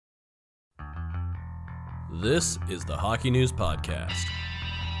This is the Hockey News Podcast.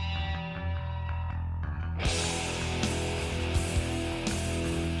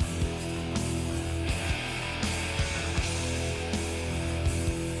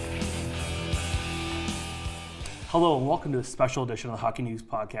 Hello and welcome to a special edition of the Hockey News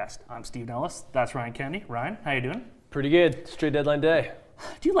Podcast. I'm Steve Nellis. That's Ryan Kennedy. Ryan, how you doing? Pretty good. Straight deadline day.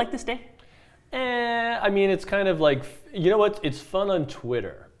 Do you like this day? I mean, it's kind of like, you know what? It's fun on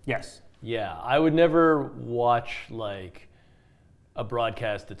Twitter. Yes. Yeah, I would never watch like a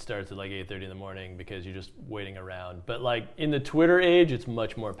broadcast that starts at like 8:30 in the morning because you're just waiting around. But like in the Twitter age, it's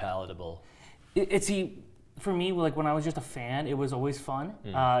much more palatable. For me, like when I was just a fan, it was always fun.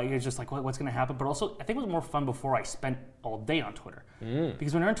 It was just like, what's going to happen? But also, I think it was more fun before I spent all day on Twitter.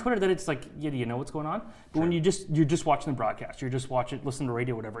 Because when you're on Twitter, then it's like, yeah, do you know what's going on? But when you're just watching the broadcast, you're just listening to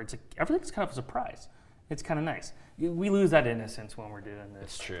radio, whatever. It's like everything's kind of a surprise. It's kind of nice. We lose that innocence when we're doing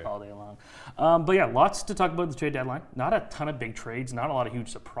this all day long. But yeah, lots to talk about the trade deadline. Not a ton of big trades, not a lot of huge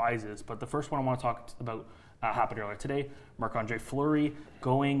surprises. But the first one I want to talk about happened earlier today. Marc-Andre Fleury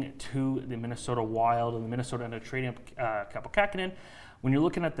going to the Minnesota Wild, and the Minnesota ended up trading up Kaapo Kähkönen. When you're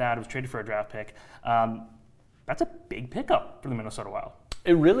looking at that, it was traded for a draft pick. That's a big pickup for the Minnesota Wild.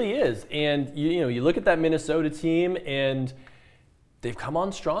 It really is. And you look at that Minnesota team, and they've come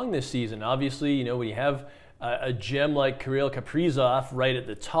on strong this season. Obviously, when you have a gem like Kirill Kaprizov right at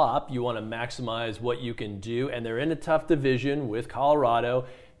the top, you want to maximize what you can do. And they're in a tough division with Colorado,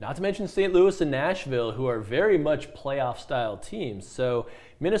 not to mention St. Louis and Nashville, who are very much playoff-style teams. So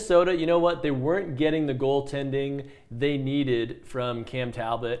Minnesota, you know what? They weren't getting the goaltending they needed from Cam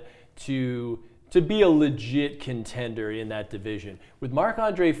Talbot to be a legit contender in that division. With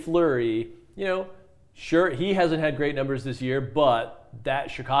Marc-Andre Fleury, sure, he hasn't had great numbers this year, but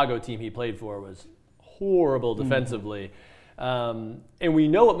that Chicago team he played for was horrible defensively. And we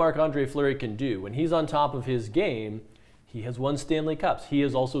know what Marc-Andre Fleury can do. When he's on top of his game, he has won Stanley Cups. He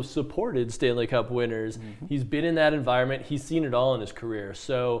has also supported Stanley Cup winners. He's been in that environment. He's seen it all in his career.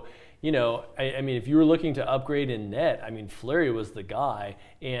 So, I mean, if you were looking to upgrade in net, I mean, Fleury was the guy.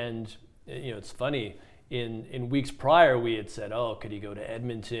 And, it's funny. In weeks prior, we had said, could he go to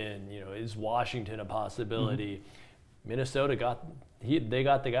Edmonton? Is Washington a possibility? Minnesota got the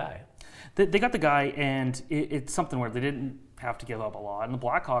guy. They got the guy, and it's something where they didn't have to give up a lot. And the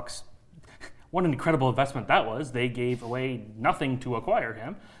Blackhawks, what an incredible investment that was. They gave away nothing to acquire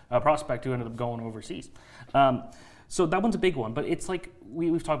him, a prospect who ended up going overseas. So that one's a big one. But it's like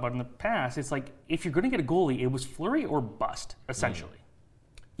we've talked about in the past. It's like if you're going to get a goalie, it was Fleury or bust, essentially.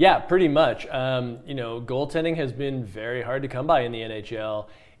 Yeah, pretty much. Goaltending has been very hard to come by in the NHL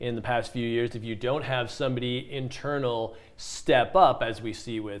in the past few years. If you don't have somebody internal step up, as we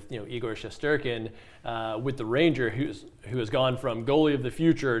see with Igor Shesterkin with the Ranger, who has gone from goalie of the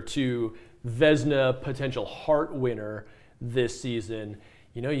future to Vezina potential Hart winner this season,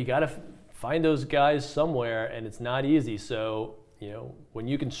 you got to find those guys somewhere, and it's not easy. So, when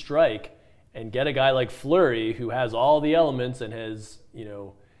you can strike and get a guy like Fleury who has all the elements and has,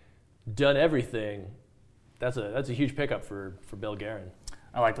 done everything, that's a huge pickup for Bill Guerin.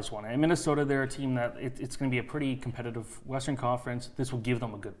 I like this one. In Minnesota, they're a team that it's going to be a pretty competitive Western Conference. This will give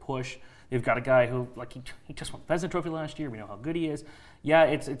them a good push. They've got a guy who, he just won the Vezina Trophy last year. We know how good he is. Yeah,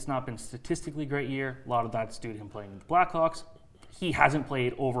 it's not been statistically great year. A lot of that's due to him playing with the Blackhawks. He hasn't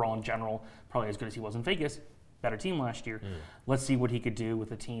played overall in general probably as good as he was in Vegas. Better team last year. Let's see what he could do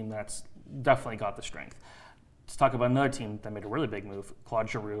with a team that's definitely got the strength. Let's talk about another team that made a really big move, Claude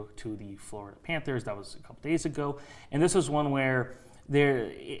Giroux to the Florida Panthers. That was a couple days ago. And this was one where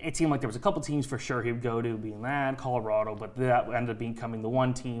it seemed like there was a couple teams for sure he would go to, being that, Colorado, but that ended up becoming the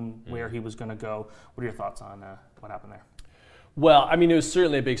one team where he was going to go. What are your thoughts on what happened there? Well, I mean, it was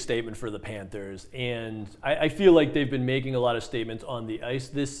certainly a big statement for the Panthers, and I feel like they've been making a lot of statements on the ice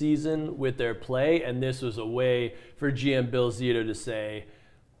this season with their play, and this was a way for GM Bill Zito to say,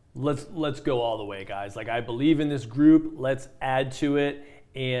 let's go all the way, guys. I believe in this group. Let's add to it.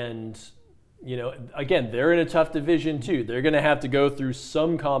 And, again, they're in a tough division too. They're going to have to go through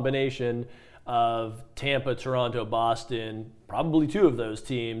some combination of Tampa, Toronto, Boston, probably two of those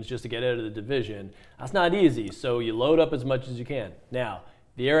teams just to get out of the division. That's not easy. So you load up as much as you can. Now,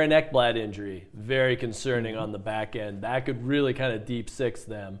 the Aaron Ekblad injury, very concerning on the back end. That could really kind of deep six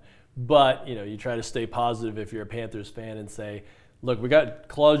them. But, you try to stay positive if you're a Panthers fan and say, look, we got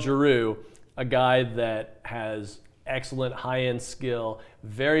Claude Giroux, a guy that has excellent high-end skill,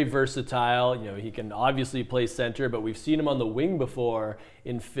 very versatile. He can obviously play center, but we've seen him on the wing before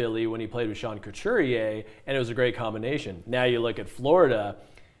in Philly when he played with Sean Couturier, and it was a great combination. Now you look at Florida,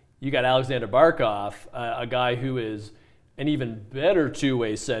 you got Alexander Barkov, a guy who is an even better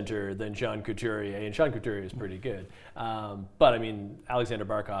two-way center than Sean Couturier, and Sean Couturier is pretty good. But I mean, Alexander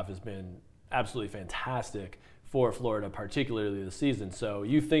Barkov has been absolutely fantastic for Florida, particularly this season. So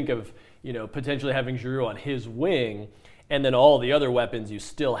you think of, potentially having Giroux on his wing, and then all the other weapons you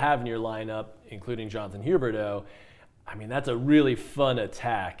still have in your lineup, including Jonathan Huberdeau. I mean, that's a really fun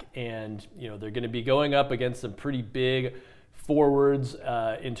attack, and they're going to be going up against some pretty big forwards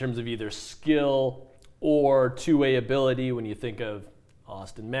in terms of either skill or two-way ability. When you think of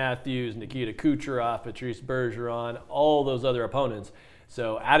Austin Matthews, Nikita Kucherov, Patrice Bergeron, all those other opponents.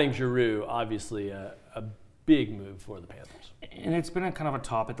 So adding Giroux, obviously a big move for the Panthers. And it's been a kind of a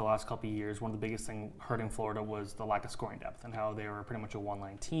topic the last couple of years. One of the biggest things hurting Florida was the lack of scoring depth and how they were pretty much a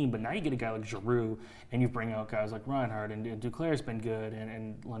one-line team. But now you get a guy like Giroux, and you bring out guys like Reinhart, and Duclair's been good,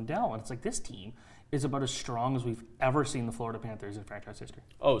 and Lundell. And it's like this team is about as strong as we've ever seen the Florida Panthers in franchise history.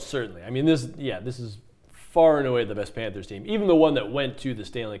 Oh, certainly. I mean, this is far and away the best Panthers team. Even the one that went to the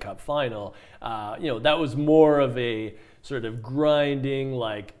Stanley Cup final, that was more of a sort of grinding,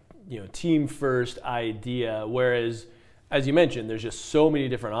 team first idea. Whereas, as you mentioned, there's just so many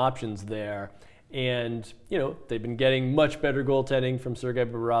different options there. And, they've been getting much better goaltending from Sergei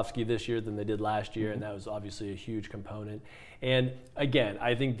Bobrovsky this year than they did last year, and that was obviously a huge component. And again,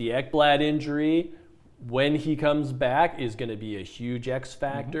 I think the Ekblad injury, when he comes back, is going to be a huge X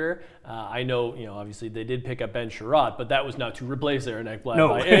factor. I know, obviously they did pick up Ben Sherratt, but that was not to replace Aaron Ekblad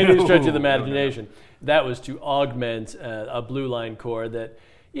by any stretch of the imagination. That was to augment a blue line core that,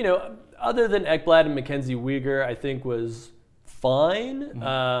 other than Ekblad and Mackenzie Weegar, I think was fine.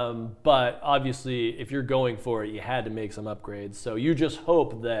 But obviously, if you're going for it, you had to make some upgrades. So you just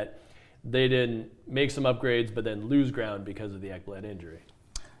hope that they didn't make some upgrades but then lose ground because of the Ekblad injury.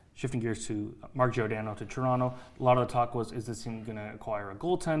 Shifting gears to Mark Giordano to Toronto, a lot of the talk was, is this team going to acquire a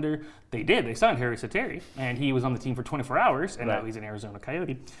goaltender? They did. They signed Harry Sateri, and he was on the team for 24 hours, and now he's an Arizona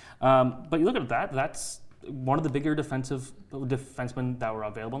Coyote. But you look at that, that's one of the bigger defensemen that were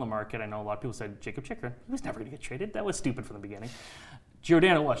available in the market. I know a lot of people said Jacob Chikrin. He was never going to get traded. That was stupid from the beginning.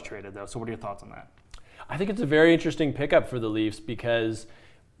 Giordano was traded, though, so what are your thoughts on that? I think it's a very interesting pickup for the Leafs because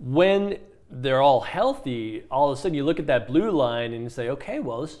when they're all healthy, all of a sudden you look at that blue line and you say, okay,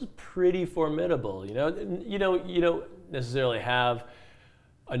 well, this is pretty formidable. You don't necessarily have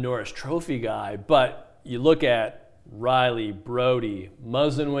a Norris Trophy guy, but you look at Riley, Brody,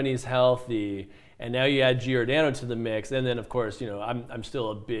 Muzzin when he's healthy, and now you add Giordano to the mix. And then, of course, I'm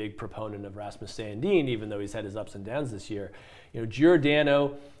still a big proponent of Rasmus Sandin, even though he's had his ups and downs this year.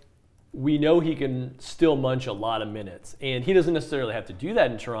 Giordano, we know he can still munch a lot of minutes, and he doesn't necessarily have to do that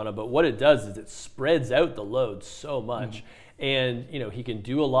in Toronto, but what it does is it spreads out the load so much. And, he can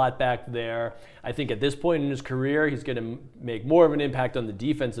do a lot back there. I think at this point in his career, he's going to make more of an impact on the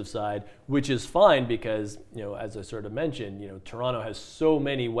defensive side, which is fine because, as I sort of mentioned, Toronto has so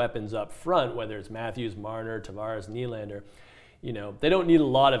many weapons up front, whether it's Matthews, Marner, Tavares, Nylander. They don't need a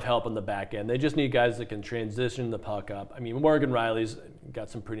lot of help on the back end. They just need guys that can transition the puck up. I mean, Morgan Riley's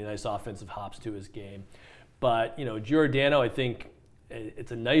got some pretty nice offensive hops to his game. But, Giordano, I think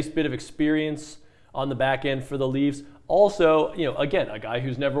it's a nice bit of experience on the back end for the Leafs. Also, again, a guy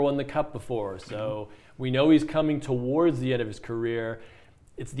who's never won the Cup before. So we know he's coming towards the end of his career.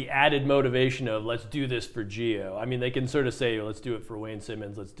 It's the added motivation of let's do this for Gio. I mean, they can sort of say, let's do it for Wayne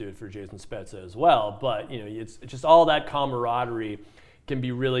Simmons, let's do it for Jason Spezza as well. But, it's just all that camaraderie can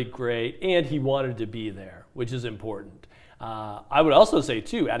be really great. And he wanted to be there, which is important. I would also say,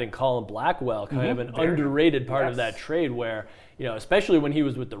 too, adding Colin Blackwell, kind of an underrated part of that trade where, especially when he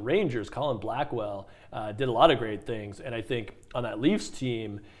was with the Rangers, Colin Blackwell did a lot of great things. And I think on that Leafs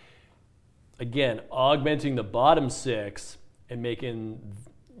team, again, augmenting the bottom six and making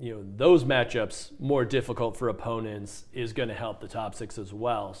those matchups more difficult for opponents is going to help the top six as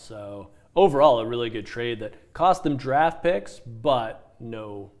well. So overall, a really good trade that cost them draft picks, but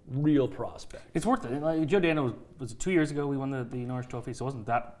no real prospect. It's worth it. Giordano was 2 years ago we won the Norris Trophy, so it wasn't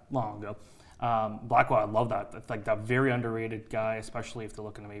that long ago. Blackwell, I love that. It's like that very underrated guy, especially if they're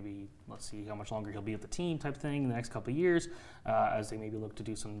looking to maybe, let's see how much longer he'll be with the team type thing in the next couple of years as they maybe look to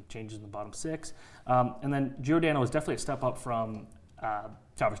do some changes in the bottom six. And then Giordano is definitely a step up from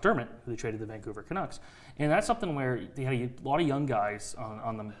Travis Dermott, who they traded the Vancouver Canucks. And that's something where they had a lot of young guys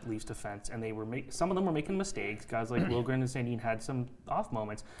on the Leafs defense, and they were some of them were making mistakes. Guys like Liljegren and Sandin had some off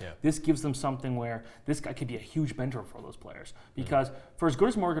moments. Yeah. This gives them something where this guy could be a huge mentor for those players. Because for as good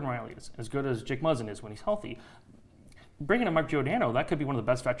as Morgan Riley is, as good as Jake Muzzin is when he's healthy, bringing in Mark Giordano, that could be one of the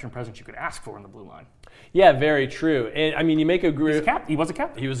best veteran presence you could ask for in the blue line. Yeah, very true. And I mean, you make a great. He was a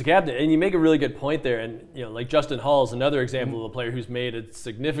captain. He was a captain, and you make a really good point there. And like Justin Hall is another example of a player who's made a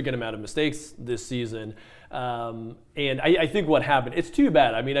significant amount of mistakes this season. And I think what happened, it's too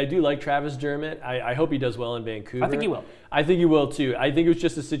bad. I mean, I do like Travis Dermott. I hope he does well in Vancouver. I think he will. I think he will too. I think it was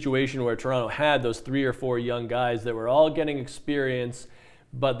just a situation where Toronto had those 3 or 4 young guys that were all getting experience,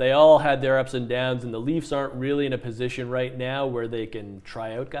 but they all had their ups and downs, and the Leafs aren't really in a position right now where they can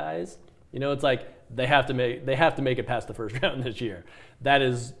try out guys. It's like they have to make it past the first round this year. That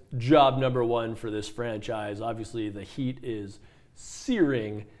is job number 1 for this franchise. Obviously, the heat is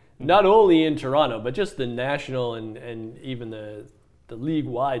searing, not only in Toronto, but just the national and even the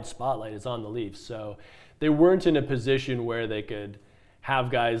league-wide spotlight is on the Leafs. So they weren't in a position where they could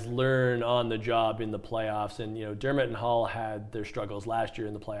have guys learn on the job in the playoffs. And, Dermott and Hall had their struggles last year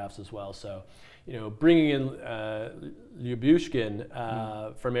in the playoffs as well. So, bringing in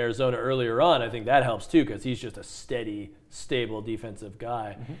Lyubushkin from Arizona earlier on, I think that helps too, because he's just a steady, stable defensive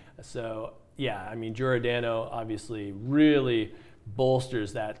guy. So, yeah, I mean, Giordano obviously really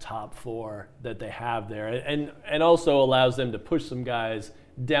bolsters that top 4 that they have there, and also allows them to push some guys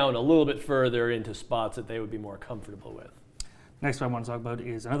down a little bit further into spots that they would be more comfortable with. Next one I want to talk about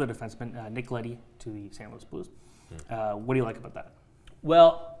is another defenseman, Nick Leddy to the St. Louis Blues. What do you like about that?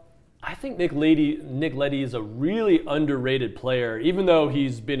 Well, I think Nick Leddy is a really underrated player, even though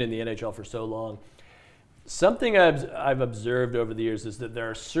he's been in the NHL for so long. Something I've observed over the years is that there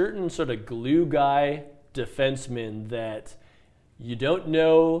are certain sort of glue guy defensemen that you don't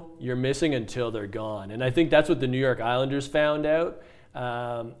know you're missing until they're gone. And I think that's what the New York Islanders found out,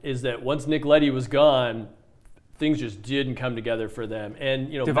 is that once Nick Leddy was gone, things just didn't come together for them. And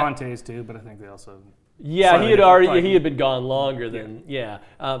Devontae's too, but I think they also... Yeah, he had been gone longer than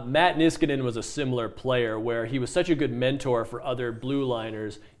Matt Niskanen was a similar player where he was such a good mentor for other blue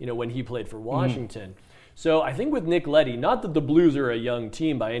liners, when he played for Washington. So I think with Nick Leddy, not that the Blues are a young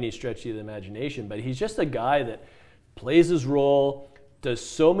team by any stretch of the imagination, but he's just a guy that plays his role, does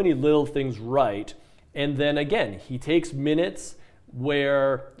so many little things right, and then again, he takes minutes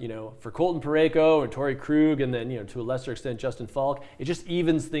where, for Colton Parayko and Torrey Krug, and then, to a lesser extent, Justin Falk, it just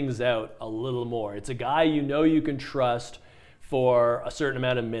evens things out a little more. It's a guy you can trust for a certain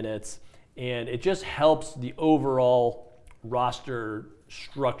amount of minutes, and it just helps the overall roster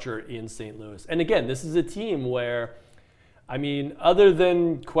structure in St. Louis. And again, this is a team where, I mean, other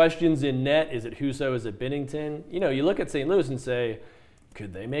than questions in net, is it Husso, is it Binnington? You look at St. Louis and say,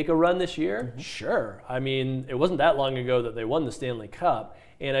 could they make a run this year? Sure. I mean, it wasn't that long ago that they won the Stanley Cup,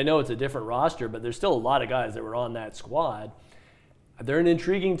 and I know it's a different roster, but there's still a lot of guys that were on that squad. They're an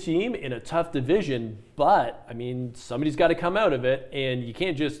intriguing team in a tough division, but, I mean, somebody's got to come out of it, and you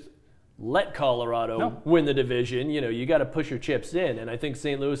can't just let Colorado win the division. You got to push your chips in, and I think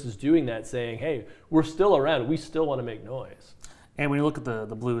St. Louis is doing that, saying, hey, we're still around. We still want to make noise. And when you look at the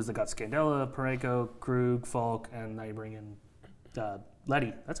Blues, they got Scandella, Parayko, Krug, Falk, and now you bring in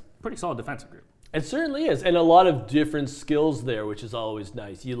Leddy. That's a pretty solid defensive group. It certainly is, and a lot of different skills there, which is always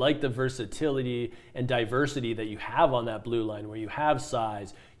nice. You like the versatility and diversity that you have on that blue line, where you have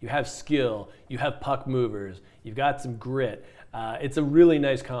size, you have skill, you have puck movers, you've got some grit. It's a really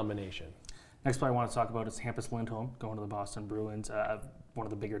nice combination. Next player I want to talk about is Hampus Lindholm, going to the Boston Bruins, one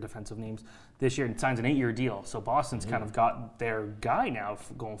of the bigger defensive names this year, and signs an 8-year deal. So Boston's kind of got their guy now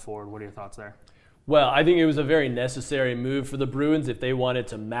going forward. What are your thoughts there? Well, I think it was a very necessary move for the Bruins if they wanted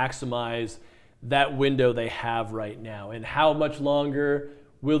to maximize that window they have right now. And how much longer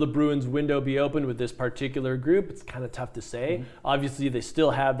will the Bruins window be open with this particular group? It's kind of tough to say. Obviously, they still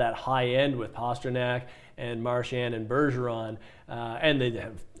have that high end with Pasternak and Marchand and Bergeron, and they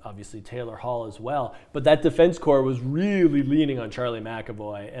have obviously Taylor Hall as well. But that defense core was really leaning on Charlie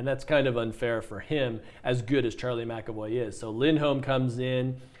McAvoy, and that's kind of unfair for him, as good as Charlie McAvoy is. So Lindholm comes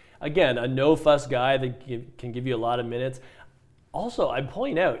in. Again, a no-fuss guy that can give you a lot of minutes. Also, I'd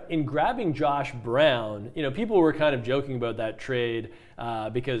point out, in grabbing Josh Brown, people were kind of joking about that trade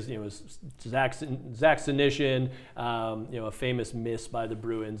because it was Zach Senyshyn, a famous miss by the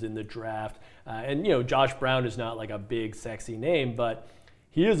Bruins in the draft. And Josh Brown is not like a big, sexy name, but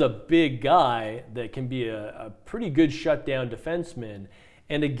he is a big guy that can be a pretty good shutdown defenseman.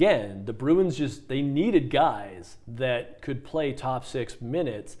 And again, the Bruins they needed guys that could play top 6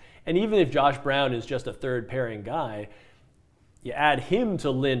 minutes. And even if Josh Brown is just a third pairing guy, you add him to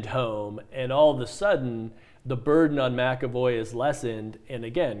Lindholm, and all of a sudden, the burden on McAvoy is lessened. And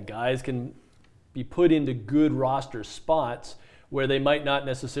again, guys can be put into good roster spots where they might not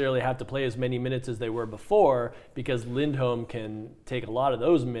necessarily have to play as many minutes as they were before because Lindholm can take a lot of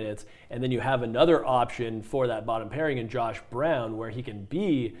those minutes. And then you have another option for that bottom pairing in Josh Brown where he can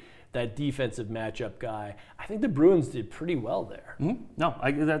be that defensive matchup guy. I think the Bruins did pretty well there. Mm-hmm. No,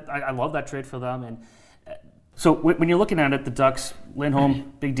 I love that trade for them. And so when you're looking at it, the Ducks,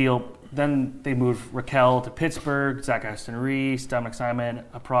 Lindholm, big deal. Then they moved Raquel to Pittsburgh, Zach Aston-Reese, Dominic Simon,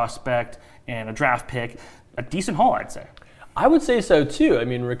 a prospect, and a draft pick. A decent haul, I'd say. I would say so too. I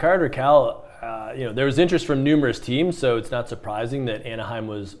mean, Rickard Raquel, there was interest from numerous teams, so it's not surprising that Anaheim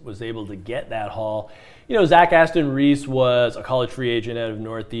was able to get that haul. Zach Aston-Reese was a college free agent out of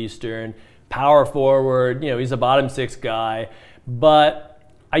Northeastern, power forward. He's a bottom six guy, but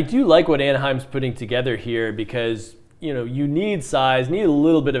I do like what Anaheim's putting together here because you need size, need a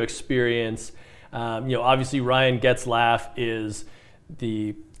little bit of experience. Obviously Ryan Getzlaf is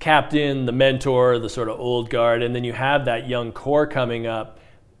the captain, the mentor, the sort of old guard, and then you have that young core coming up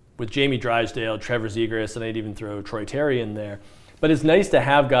with Jamie Drysdale, Trevor Zegras, and I'd even throw Troy Terry in there. But it's nice to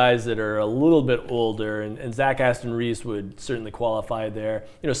have guys that are a little bit older, and Zach Aston-Reese would certainly qualify there.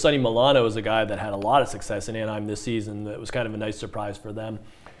 Sonny Milano is a guy that had a lot of success in Anaheim this season. That was kind of a nice surprise for them.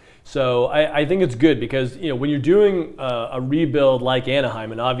 So I think it's good because when you're doing a rebuild like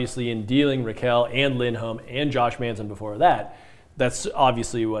Anaheim, and obviously in dealing Raquel and Lindholm and Josh Manson before that, that's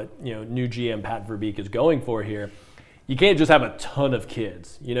obviously what new GM Pat Verbeek is going for here. You can't just have a ton of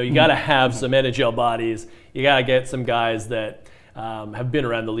kids. You got to have some NHL bodies. You got to get some guys that have been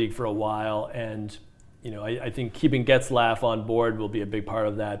around the league for a while, and I think keeping Getzlaf on board will be a big part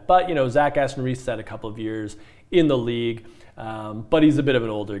of that. But Zach Aston-Reese had a couple of years in the league, but he's a bit of an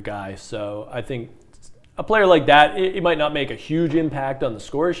older guy, so I think a player like that, it might not make a huge impact on the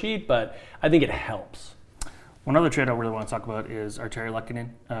score sheet, but I think it helps. One other trade I really want to talk about is Arturi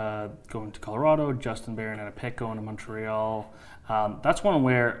Lehkonen going to Colorado, Justin Barron and a pick going to Montreal. That's one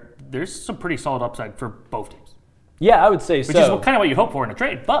where there's some pretty solid upside for both teams. Yeah, I would say Which is kind of what you hope for in a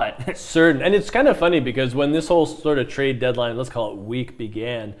trade, but... Certain. And it's kind of funny because when this whole sort of trade deadline, let's call it week,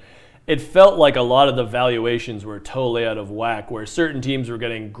 began, it felt like a lot of the valuations were totally out of whack, where certain teams were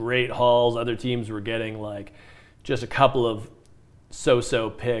getting great hauls, other teams were getting like just a couple of so-so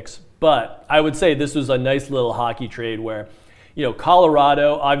picks. But I would say this was a nice little hockey trade where,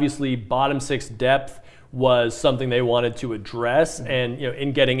 Colorado, obviously bottom six depth was something they wanted to address. Mm-hmm. And,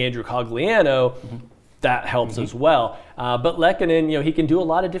 in getting Andrew Cogliano, mm-hmm. that helps as well. But Lehkonen, he can do a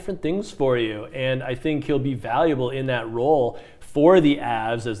lot of different things for you. And I think he'll be valuable in that role for the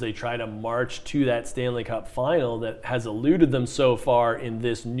Avs as they try to march to that Stanley Cup final that has eluded them so far in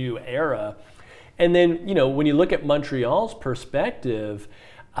this new era. And then, when you look at Montreal's perspective,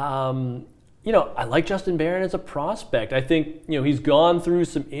 I like Justin Barron as a prospect. I think, he's gone through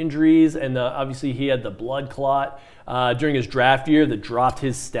some injuries, and obviously he had the blood clot during his draft year that dropped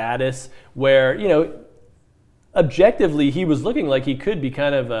his status where, objectively he was looking like he could be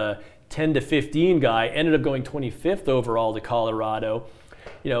kind of a 10 to 15 guy, ended up going 25th overall to Colorado,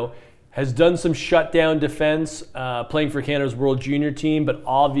 has done some shutdown defense, playing for Canada's World Junior team, but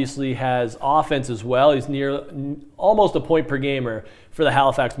obviously has offense as well. He's near almost a point per gamer for the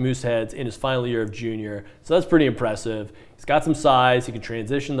Halifax Mooseheads in his final year of junior. So that's pretty impressive. He's got some size. He can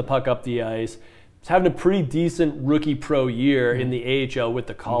transition the puck up the ice. He's having a pretty decent rookie pro year in the AHL with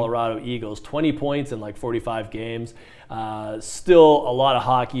the Colorado Eagles. 20 points in like 45 games. Still a lot of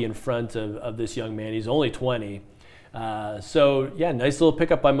hockey in front of this young man. He's only 20. Nice little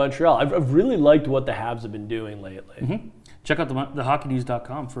pickup by Montreal. I've really liked what the Habs have been doing lately. Mm-hmm. Check out the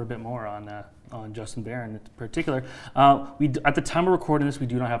hockeynews.com for a bit more on Justin Barron in particular. At the time of recording this, we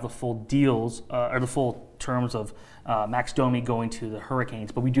do not have the full deals or the full terms of Max Domi going to the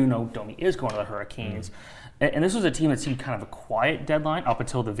Hurricanes, but we do know Domi is going to the Hurricanes. Mm-hmm. And this was a team that seemed kind of a quiet deadline up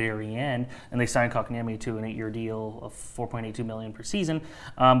until the very end, and they signed Kotkaniemi to an 8-year deal of $4.82 million per season,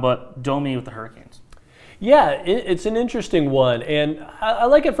 but Domi with the Hurricanes. Yeah, it's an interesting one, and I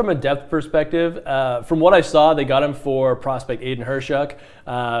like it from a depth perspective. From what I saw, they got him for prospect Aiden Hershuk,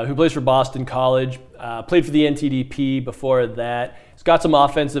 who plays for Boston College, played for the NTDP before that. He's got some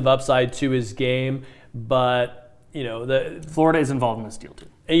offensive upside to his game, but Florida is involved in this deal too.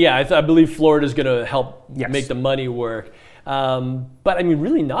 Yeah, I believe Florida's going to help make the money work. But I mean,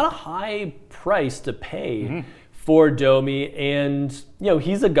 really not a high price to pay. Mm-hmm. For Domi, and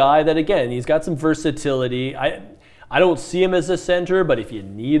he's a guy that, again, he's got some versatility. I don't see him as a center, but if you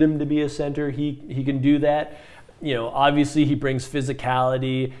need him to be a center, he can do that. Obviously he brings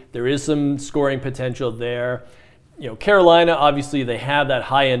physicality. There is some scoring potential there. Carolina, obviously they have that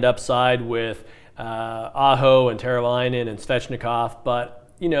high-end upside with Aho and Teravainen and Svechnikov, but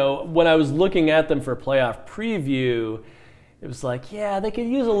when I was looking at them for playoff preview, it was like, yeah, they could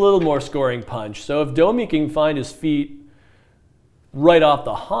use a little more scoring punch. So if Domi can find his feet right off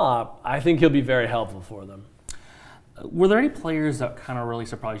the hop, I think he'll be very helpful for them. Were there any players that kind of really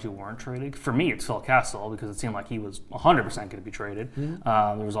surprised you weren't traded? For me, it's Phil Kessel, because it seemed like he was 100% going to be traded.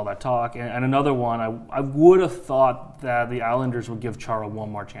 Mm-hmm. There was all that talk. And another one, I would have thought that the Islanders would give Chara one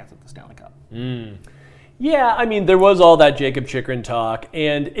more chance at the Stanley Cup. Yeah, I mean, there was all that Jacob Chychrun talk,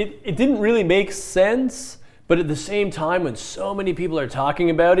 and it didn't really make sense. But at the same time, when so many people are talking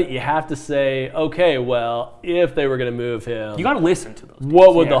about it, you have to say, okay, well, if they were going to move him, you got to listen to those people.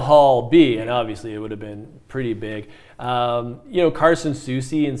 What would the haul be? And obviously, it would have been pretty big. Carson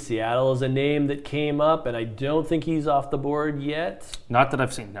Soucy in Seattle is a name that came up, and I don't think he's off the board yet. Not that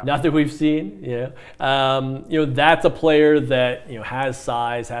I've seen. No. Not that we've seen. That's a player that has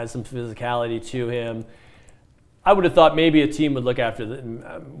size, has some physicality to him. I would have thought maybe a team would look at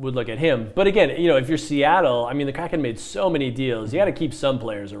him. But again, if you're Seattle, I mean, the Kraken made so many deals. You got to keep some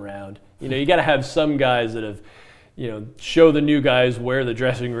players around. You got to have some guys that have, show the new guys where the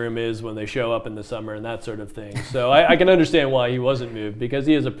dressing room is when they show up in the summer and that sort of thing. So I can understand why he wasn't moved, because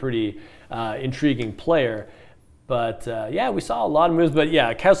he is a pretty intriguing player. But we saw a lot of moves. But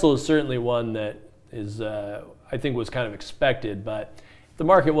yeah, Kessel is certainly one that is, I think, was kind of expected. But the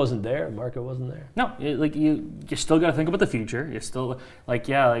market wasn't there. No, you still got to think about the future. You're still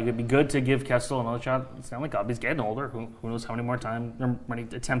it'd be good to give Kessel another shot. It's not like he's getting older. Who knows how many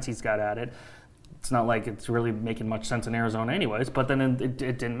attempts he's got at it. It's not like it's really making much sense in Arizona anyways. But then it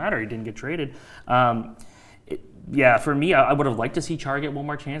didn't matter. He didn't get traded. For me, I would have liked to see Chara get one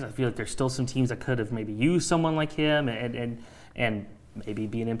more chance. I feel like there's still some teams that could have maybe used someone like him and maybe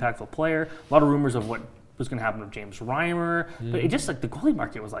be an impactful player. A lot of rumors of what was going to happen with James Reimer, but it just the goalie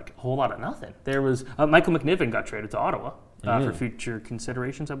market was a whole lot of nothing. There was Michael McNiven got traded to Ottawa for future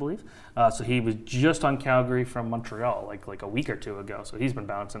considerations, I believe. So he was just on Calgary from Montreal like a week or two ago. So he's been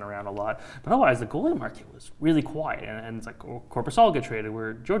bouncing around a lot. But otherwise, the goalie market was really quiet, and it's like Korpisalo get traded,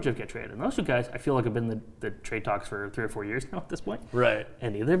 where Georgiev get traded, and those two guys I feel like have been the trade talks for 3 or 4 years now at this point. Right.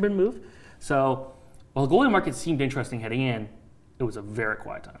 And neither have been moved. So while the goalie market seemed interesting heading in, it was a very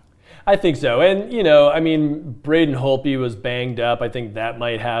quiet time. I think so. And, Braden Holtby was banged up. I think that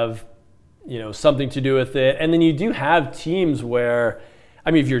might have, something to do with it. And then you do have teams where,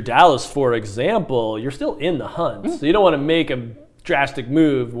 if you're Dallas, for example, you're still in the hunt. Mm-hmm. So you don't want to make a drastic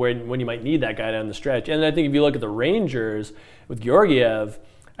move when you might need that guy down the stretch. And I think if you look at the Rangers with Georgiev,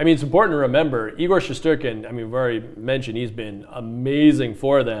 it's important to remember, Igor Shesterkin, we've already mentioned he's been amazing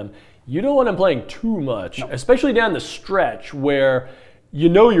for them. You don't want him playing too much, especially down the stretch where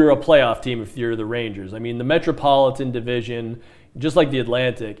you're a playoff team if you're the Rangers. The Metropolitan Division, just like the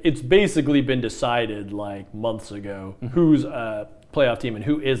Atlantic, it's basically been decided months ago who's a playoff team and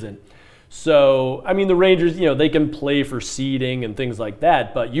who isn't. So, the Rangers, they can play for seeding and things like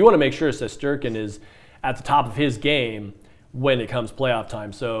that, but you want to make sure Shesterkin is at the top of his game when it comes playoff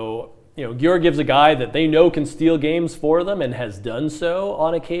time. So, Georgiev's a guy that they know can steal games for them and has done so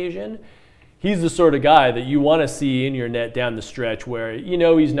on occasion. He's the sort of guy that you want to see in your net down the stretch where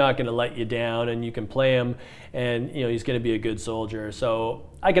he's not going to let you down and you can play him and he's going to be a good soldier. So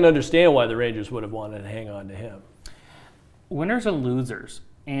I can understand why the Rangers would have wanted to hang on to him. Winners and losers,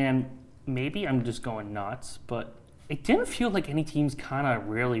 and maybe I'm just going nuts, but it didn't feel like any teams kind of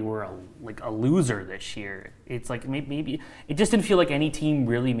really were a loser this year. It's like maybe it just didn't feel like any team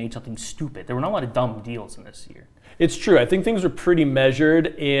really made something stupid. There were not a lot of dumb deals in this year. It's true. I think things were pretty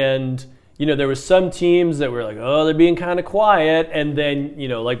measured, and there was some teams that were like, oh, they're being kind of quiet. And then,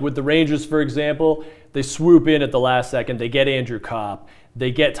 like with the Rangers, for example, they swoop in at the last second. They get Andrew Kopp. They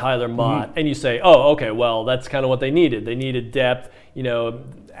get Tyler Mott. And you say, oh, okay, well, that's kind of what they needed. They needed depth,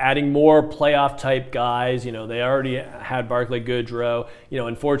 adding more playoff-type guys. They already had Barclay Goodrow.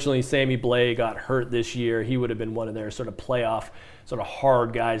 Unfortunately, Sammy Blais got hurt this year. He would have been one of their sort of playoff, sort of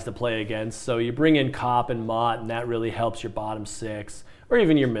hard guys to play against. So you bring in Kopp and Mott, and that really helps your bottom six. Or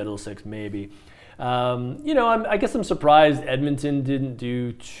even your middle six, maybe. I guess I'm surprised Edmonton didn't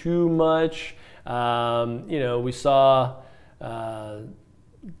do too much. We saw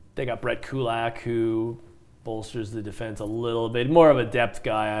they got Brett Kulak, who bolsters the defense a little bit. More of a depth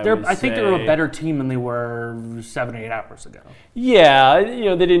guy, I think they were a better team than they were 7 or 8 hours ago. Yeah,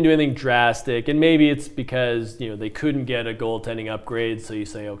 they didn't do anything drastic. And maybe it's because, they couldn't get a goaltending upgrade. So you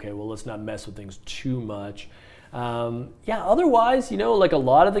say, okay, well, let's not mess with things too much. Otherwise, a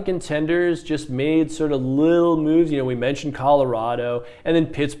lot of the contenders just made sort of little moves. We mentioned Colorado and then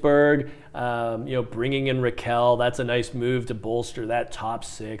Pittsburgh, bringing in Raquel. That's a nice move to bolster that top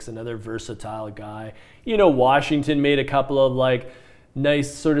six, another versatile guy. Washington made a couple of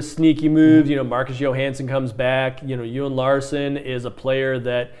nice sort of sneaky moves. Marcus Johansson comes back. Ewan Larson is a player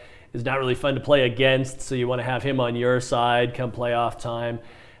that is not really fun to play against, so you want to have him on your side come playoff time.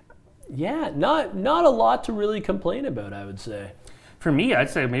 Yeah, not a lot to really complain about, I would say. For me, I'd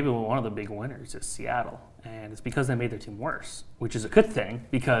say maybe one of the big winners is Seattle. And it's because they made their team worse, which is a good thing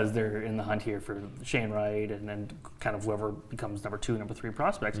because they're in the hunt here for Shane Wright and then kind of whoever becomes number 2, number 3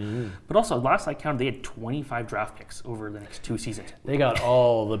 prospects. But also, last I counted, they had 25 draft picks over the next 2 seasons. They got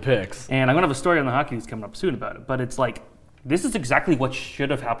all the picks. And I'm going to have a story on the Hockey News coming up soon about it. But it's like, this is exactly what should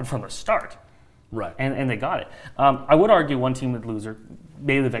have happened from the start. Right. And they got it. I would argue one team would loser,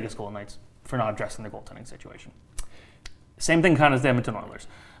 maybe the Vegas Golden Knights, for not addressing their goaltending situation. Same thing kind of as the Edmonton Oilers.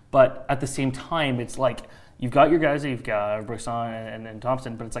 But at the same time, it's like you've got your guys, you've got Brisson and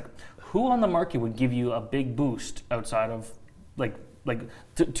Thompson, but it's like who on the market would give you a big boost outside of like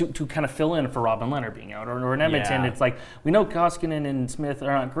to kind of fill in for Robin Leonard being out, or in Edmonton, It's like we know Koskinen and Smith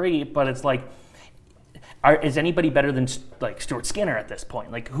are not great, but it's like is anybody better than like Stuart Skinner at this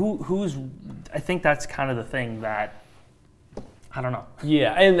point? Like who's? I think that's kind of the thing that I don't know.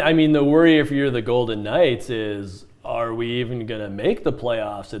 Yeah, and I mean the worry if you're the Golden Knights is, are we even going to make the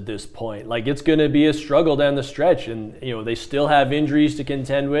playoffs at this point? Like, it's going to be a struggle down the stretch. And, they still have injuries to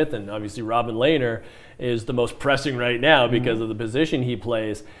contend with. And obviously, Robin Lehner is the most pressing right now because of the position he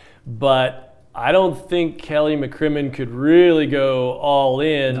plays. But I don't think Kelly McCrimmon could really go all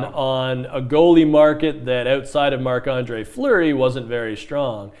in on a goalie market that outside of Marc-Andre Fleury wasn't very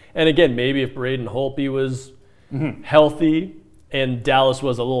strong. And again, maybe if Braden Holtby was healthy and Dallas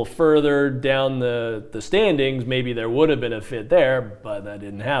was a little further down the standings, maybe there would have been a fit there, but that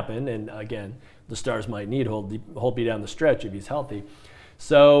didn't happen. And again, the Stars might need Holtby down the stretch if he's healthy.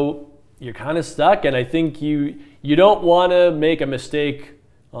 So you're kind of stuck, and I think you don't want to make a mistake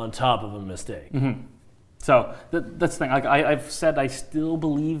on top of a mistake. So that's the thing. Like I've said, I still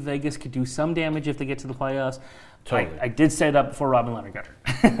believe Vegas could do some damage if they get to the playoffs. Totally. I did say that before Robin Leonard got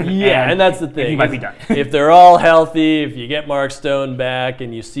hurt. And that's the thing. He might be done. If they're all healthy, if you get Mark Stone back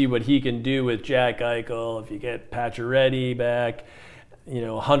and you see what he can do with Jack Eichel, if you get Pacioretty back,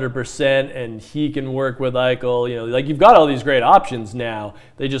 100%, and he can work with Eichel, like you've got all these great options now.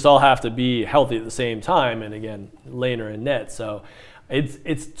 They just all have to be healthy at the same time. And again, Lehner and net. So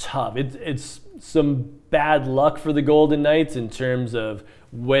it's tough. It's some bad luck for the Golden Knights in terms of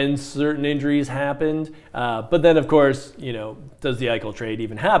when certain injuries happened. But then, of course, does the Eichel trade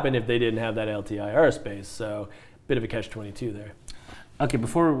even happen if they didn't have that LTIR space? So bit of a catch-22 there. Okay,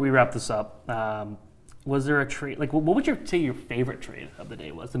 before we wrap this up, was there a trade? Like, what would you say your favorite trade of the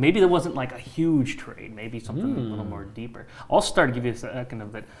day was? Maybe there wasn't like a huge trade. Maybe something a little more deeper. I'll start to give you a second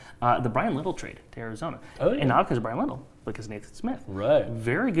of it. The Brian Little trade to Arizona. Oh, yeah. And not because of Brian Little, because Nathan Smith. Right.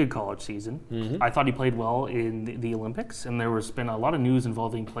 Very good college season. I thought he played well in the Olympics, and there was been a lot of news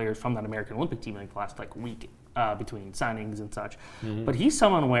involving players from that American Olympic team in the last week between signings and such. But he's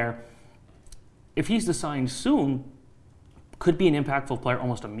someone where, if he's signed soon, could be an impactful player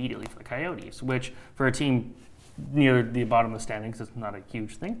almost immediately for the Coyotes, which for a team near the bottom of the standings is not a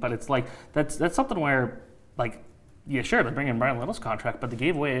huge thing. But it's like that's something where, like, yeah, sure, they're bringing Brian Little's contract, but they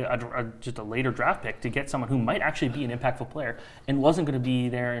gave away just a later draft pick to get someone who might actually be an impactful player and wasn't going to be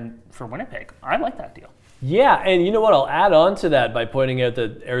there for Winnipeg. I like that deal. Yeah, and you know what? I'll add on to that by pointing out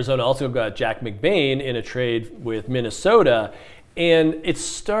that Arizona also got Jack McBain in a trade with Minnesota, and it's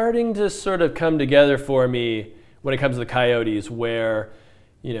starting to sort of come together for me when it comes to the Coyotes where,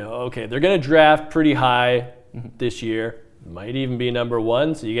 okay, they're going to draft pretty high this year, might even be number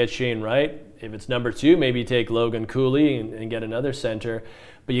 1, so you get Shane Wright. If it's number 2, maybe take Logan Cooley and get another center.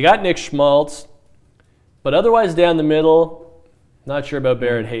 But you got Nick Schmaltz, but otherwise down the middle, not sure about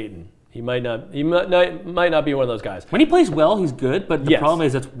Barrett Hayton. He might not be one of those guys. When he plays well, he's good, but the problem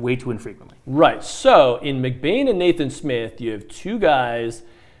is that's way too infrequently. Right. So in McBain and Nathan Smith, you have 2 guys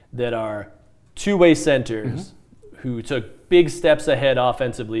that are two-way centers who took big steps ahead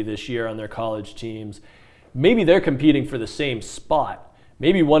offensively this year on their college teams. Maybe they're competing for the same spot.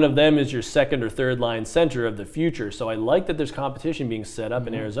 Maybe one of them is your second or third line center of the future. So I like that there's competition being set up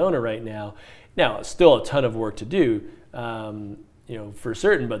in Arizona right now. Now, still a ton of work to do, for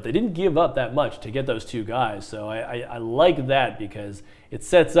certain, but they didn't give up that much to get those 2 guys. So I like that because it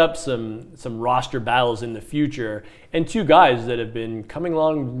sets up some roster battles in the future and 2 guys that have been coming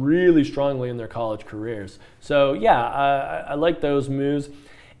along really strongly in their college careers. So yeah, I like those moves.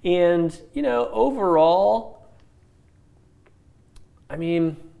 And, overall,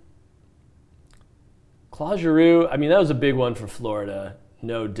 Claude Giroux, that was a big one for Florida,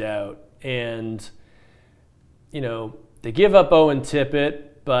 no doubt. And, they give up Owen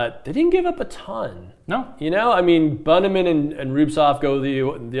Tippett, but they didn't give up a ton. No. You know, I mean, Bunneman and Rubtsov go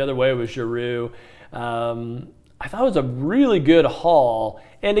the other way with Giroux. I thought it was a really good haul.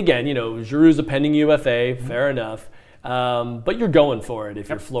 And again, you know, Giroux's a pending UFA, fair enough. But you're going for it if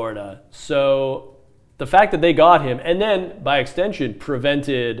you're Florida. So the fact that they got him, and then by extension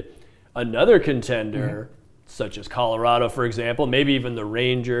prevented another contender, such as Colorado, for example, maybe even the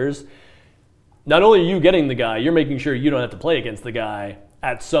Rangers. Not only are you getting the guy, you're making sure you don't have to play against the guy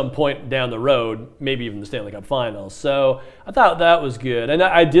at some point down the road, maybe even the Stanley Cup Finals. So I thought that was good. And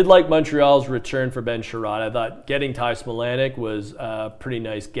I did like Montreal's return for Ben Sherratt. I thought getting Ty Smolanic was a pretty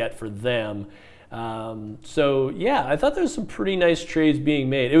nice get for them. So, yeah, I thought there was some pretty nice trades being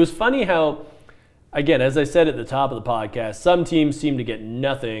made. It was funny how, again, as I said at the top of the podcast, some teams seemed to get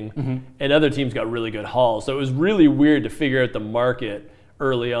nothing and other teams got really good hauls. So it was really weird to figure out the market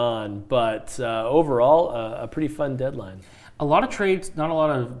early on. But overall, a pretty fun deadline. A lot of trades, not a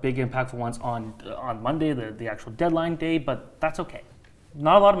lot of big impactful ones on Monday, the actual deadline day, but that's okay.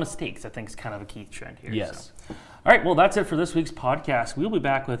 Not a lot of mistakes, I think, is kind of a key trend here. Yes. So. All right, well, that's it for this week's podcast. We'll be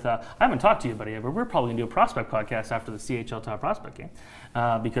back with, I haven't talked to you about it yet, but we're probably going to do a prospect podcast after the CHL Top Prospect game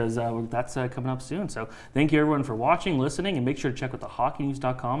because that's coming up soon. So thank you, everyone, for watching, listening, and make sure to check out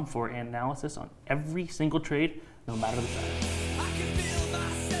thehockeynews.com for analysis on every single trade, no matter the size.